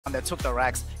that took the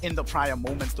racks in the prior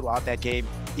moments throughout that game.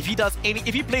 If he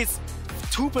plays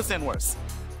 2% worse,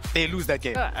 they lose that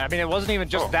game. Yeah, I mean, it wasn't even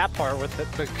just that part with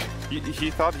it. He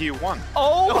thought he won.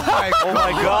 Oh my oh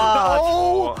my god!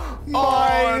 Oh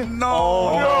my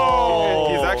no! No!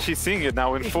 He's actually seeing it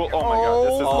now in full. Oh my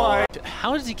god! This is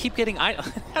How does he keep getting?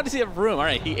 How does he have room? All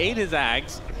right, he ate his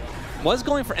Ags. Was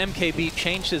going for MKB,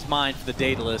 changed his mind for the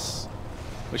Daedalus,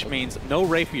 which means no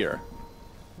Rapier.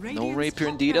 No Rapier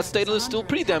indeed. That Daedalus is still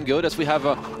pretty damn good as we have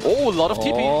a lot of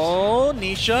TP. Oh,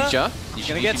 Nisha. He's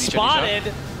gonna get spotted.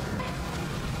 Nisha.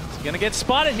 He's gonna get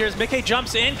spotted here as Mickey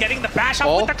jumps in, getting the bash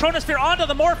out with the Chronosphere onto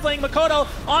the Morphling. Makoto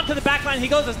onto the backline. He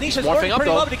goes as Nisha's working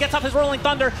pretty low, but he gets off his Rolling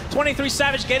Thunder. 23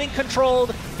 Savage getting controlled.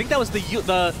 I think that was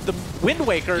the Wind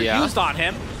Waker used on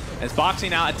him. As Boxy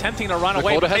now attempting to run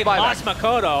away, but they lost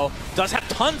Makoto. Does have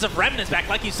tons of remnants back,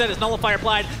 like you said, his Nullifier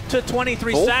applied to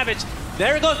 23 Savage.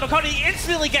 There he goes, Makoto. He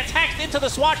instantly gets hacked into the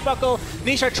Swashbuckle.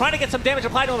 Nisha trying to get some damage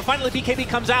applied to him, and finally BKB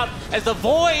comes out as the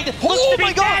Void looks to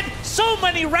be dead. So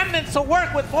many remnants to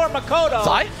work with for Makoto.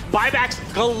 Zai?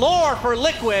 Buybacks galore for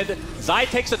Liquid. Zai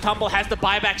takes a tumble, has the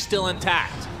buyback still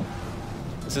intact.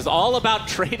 This is all about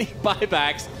trading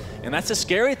buybacks. And that's a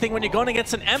scary thing when you're going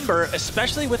against an Ember,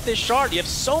 especially with this shard. You have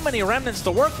so many remnants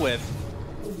to work with.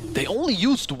 They only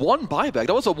used one buyback.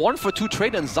 That was a 1-for-2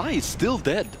 trade, and Zai is still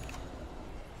dead.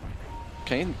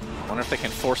 Okay. Wonder if they can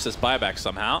force this buyback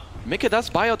somehow. Mika does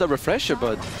buy out the Refresher,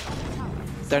 but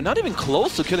they're not even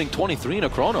close to killing 23 in a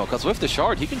Chrono, because with the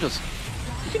shard, he can just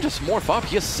morph up.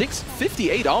 He has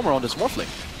 658 armor on this Morphling.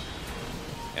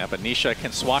 Yeah, but Nisha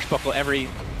can swashbuckle every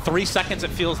 3 seconds, it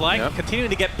feels like. Continuing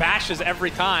to get bashes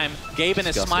every time. Gaben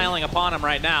is smiling upon him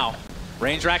right now.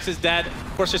 Range Rax is dead.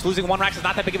 Of course, just losing one Rax is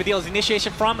not that big of a deal. His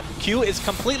initiation from Q is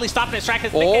completely stopping his track.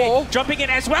 His jumping in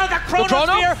as well. The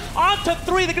Chronosphere onto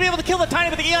 3. They're going to be able to kill the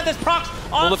Tiny, but the Eon this procs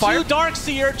onto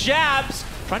Darkseer. Jabs.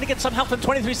 Trying to get some help from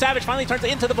 23 Savage. Finally turns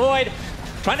into the Void.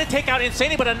 Trying to take out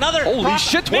Insanity, but another Holy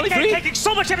shit, 23! Taking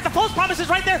so much damage. The false promise is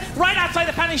right there, right outside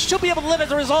the fountain. He should be able to live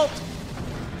as a result.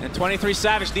 And 23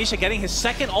 Savage, Nisha getting his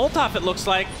second ult off, it looks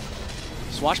like.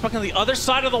 Swashbuckling on the other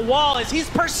side of the wall as he's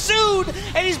pursued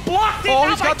and he's blocked in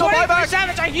now by 23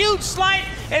 Savage. A huge slide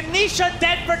and Nisha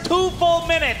dead for 2 full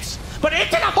minutes. But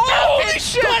into the fountain,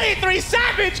 23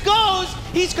 Savage goes.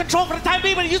 He's controlled for the time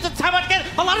being, but he uses the timeout again.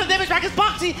 A lot of damage back as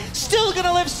Boxy, still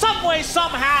gonna live some way,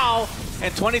 somehow.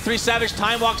 And 23 Savage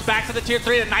time walks back to the tier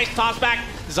 3. A nice toss back.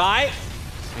 Zai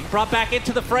being brought back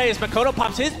into the fray as Makoto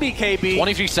pops his BKB.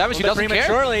 23 Savage, he doesn't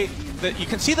care. You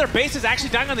can see their base is actually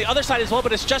dying on the other side as well,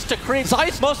 but it's just to creep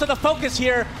most of the focus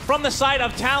here from the side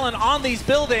of Talon on these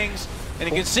buildings. And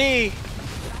you can see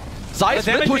Zai's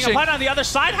the damage being applied on the other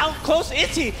side. How close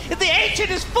is he? If the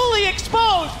Ancient is fully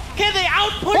exposed, can they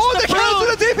outpush the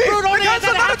Brood? The TP! Brood only has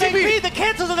an TP! The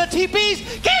cancels of the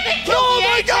TPs. Can they kill the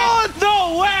Ancient? God!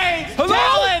 No way! Hello?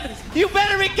 Talon, you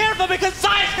better be careful because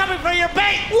Zai is coming for your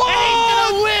bait. Whoa! And he's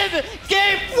gonna win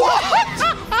game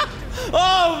 4.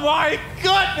 Oh my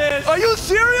goodness! Are you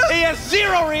serious? He has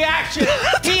zero reaction.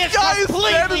 He is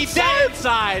completely dead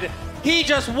inside. He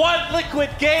just won Liquid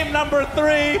game number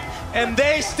 3, and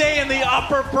they stay in the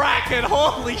upper bracket.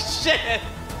 Holy shit!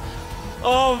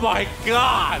 Oh my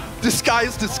god! This guy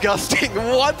is disgusting.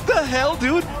 What the hell,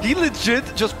 dude? He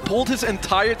legit just pulled his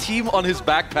entire team on his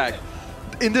backpack.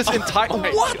 In this entire...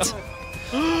 What?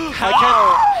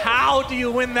 How do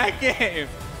you win that game?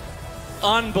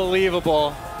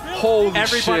 Unbelievable. Holy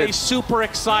Everybody's shit. super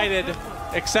excited,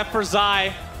 except for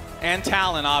Zai and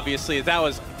Talon, obviously. That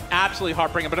was absolutely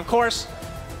heartbreaking. But of course,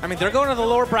 I mean, they're going to the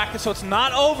lower bracket, so it's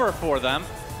not over for them.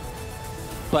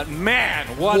 But man,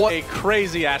 what a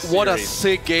crazy-ass series. What a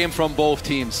sick game from both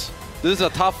teams. This is a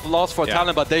tough loss for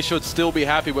Talon, but they should still be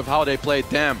happy with how they played.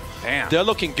 Damn. They're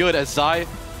looking good as Zai.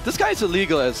 This guy's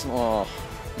illegal as... Oh,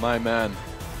 my man.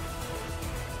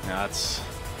 Yeah, it's,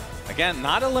 again,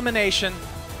 not elimination.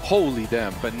 Holy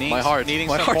damn. But needing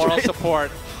my some moral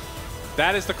support.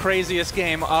 That is the craziest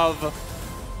game of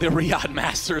the Riyadh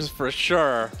Masters for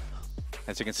sure.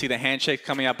 As you can see the handshake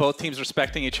coming out, both teams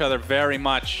respecting each other very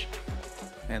much.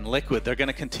 And Liquid, they're going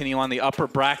to continue on the upper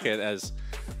bracket as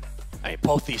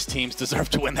both these teams deserve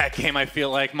to win that game, I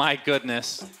feel like. My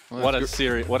goodness. Well,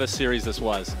 what a series this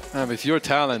was. If you're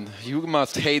Talon, you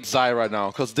must hate Zai right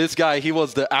now, because this guy, he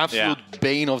was the absolute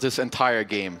bane of this entire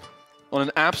game. On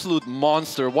an absolute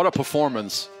monster. What a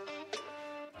performance.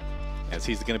 As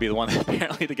he's going to be the one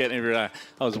apparently to get in. I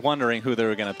was wondering who they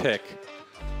were going to pick.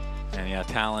 And yeah,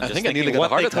 Talon just thinking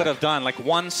what they could have done. Like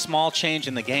one small change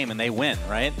in the game and they win,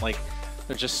 right? Like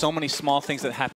there's just so many small things that happen.